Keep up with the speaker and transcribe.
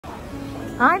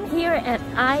I'm here at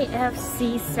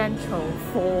IFC Central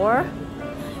for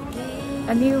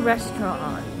a new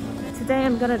restaurant. Today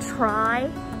I'm gonna try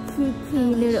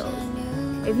KiKi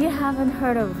Noodles. If you haven't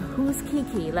heard of who's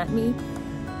KiKi, let me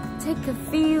take a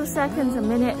few seconds, a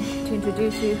minute to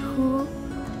introduce you who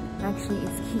actually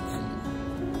is KiKi.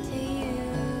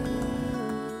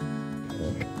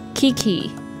 KiKi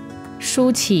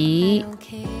Shu Qi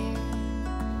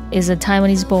is a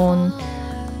Taiwanese-born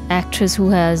actress who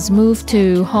has moved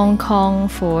to Hong Kong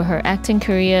for her acting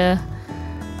career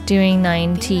during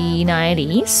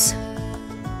 1990s.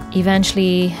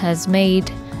 Eventually has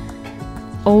made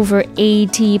over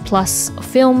 80 plus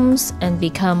films and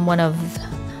become one of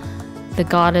the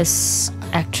goddess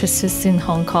actresses in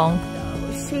Hong Kong.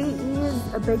 She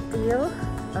is a big deal,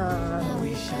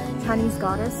 Chinese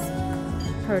goddess.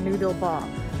 Her noodle bar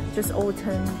just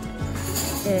opened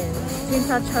in Tsim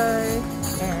Sha Tsui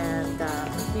and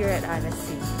here at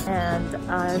IFC. And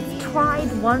I've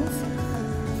tried once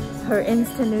her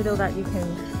instant noodle that you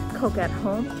can cook at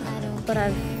home, but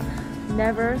I've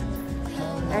never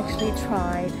actually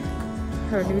tried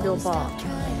her noodle bar.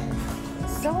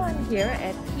 So I'm here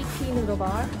at KiKi Noodle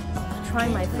Bar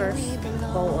trying my first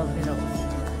bowl of noodles.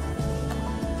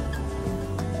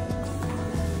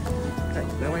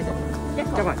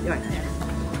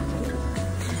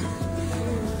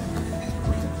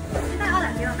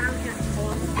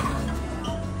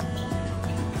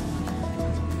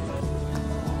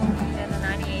 And a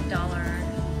 $98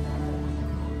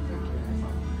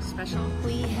 special.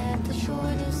 We had the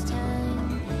shortest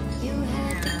time. You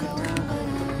had to go,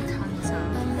 tons of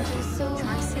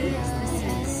choices. This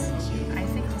is, I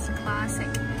think, it's a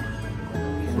classic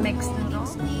mixed noodle.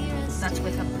 That's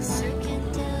without the soup.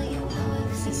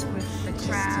 This is with the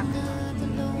crab,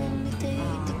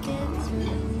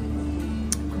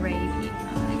 gravy.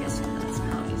 I guess that's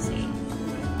how you say.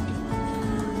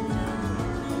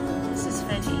 This is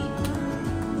veggie.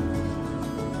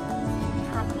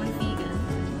 Probably vegan.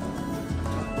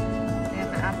 They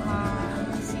have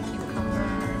abalone, sea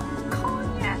cucumber,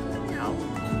 cognac, no.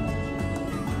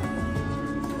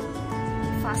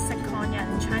 Classic cognac.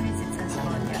 In Chinese it says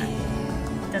cognac.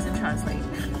 It doesn't translate.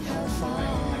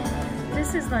 This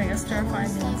is like a stir-fry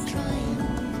minced.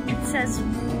 It says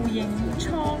Wu Ying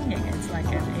Chong Ying. It's like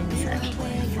an insect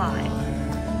fry.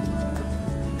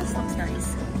 This looks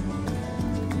nice.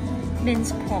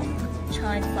 Minced pork,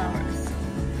 chive flowers,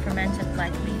 fermented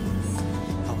black beans.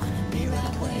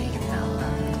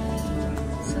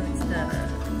 So it's the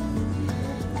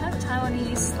kind of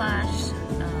Taiwanese slash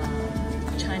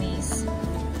Chinese,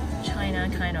 China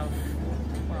kind of,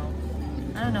 well,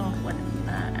 I don't know what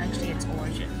actually its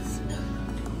origins.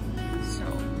 So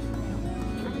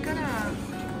I'm gonna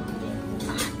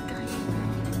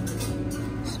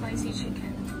spicy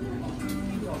chicken.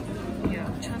 Yeah,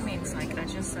 chow mein is like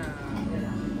just a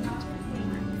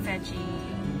veggie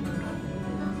noodle.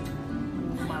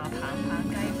 Ma pan pan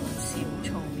gai bu xiu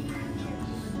chou mi.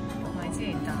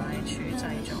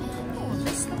 Oh,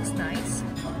 this looks nice.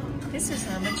 This is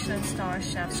a Michelin star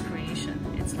chef's creation.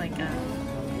 It's like a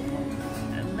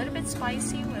little bit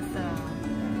spicy with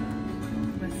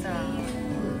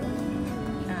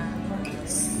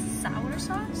sour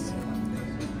sauce.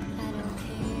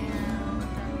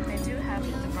 And they do have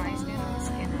the rice noodles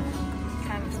in a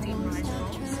kind of steamed rice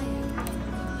rolls.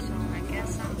 So I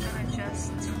guess I'm gonna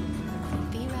just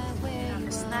have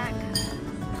a snack.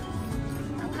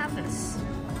 I'll have this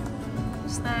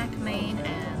snack made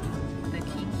and the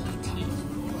KiKi tea.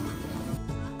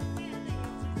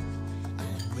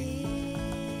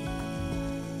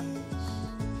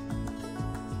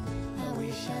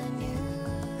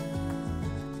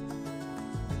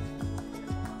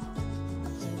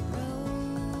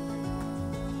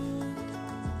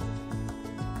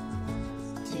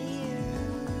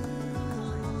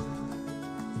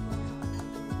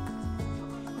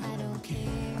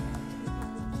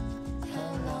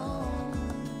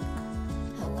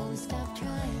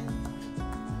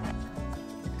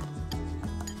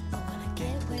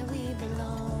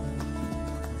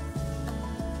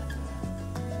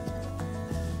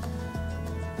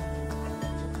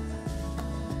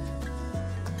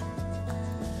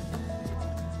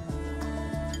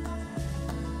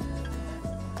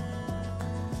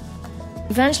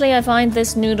 Eventually, I find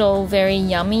this noodle very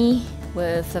yummy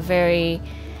with a very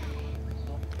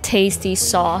tasty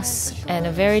sauce and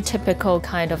a very typical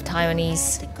kind of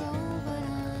Taiwanese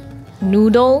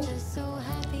noodle.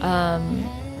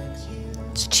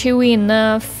 It's chewy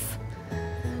enough,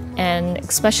 and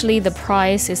especially the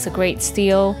price is a great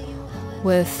steal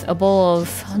with a bowl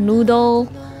of noodle,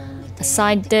 a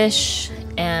side dish,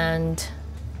 and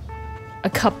a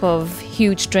cup of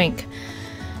huge drink,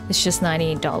 it's just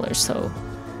 $98. So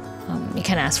you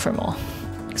can ask for more,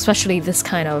 especially this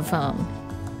kind of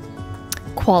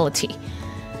quality.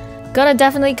 Gonna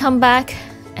definitely come back,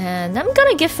 and I'm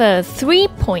gonna give a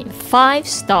 3.5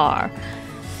 star.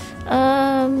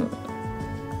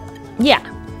 Yeah,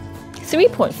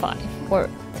 3.5 or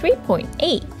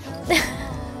 3.8.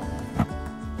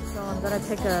 So I'm gonna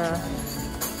take a.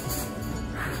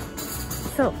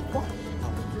 So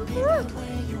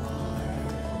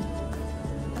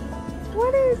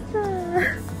what is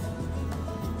that?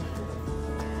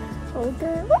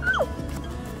 Okay. Woo!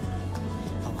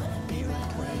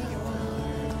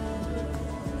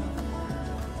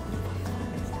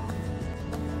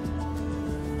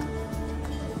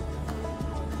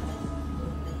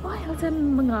 Why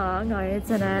it's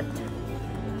an ant?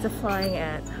 It's a flying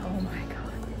ant. Oh my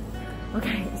god.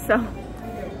 Okay, so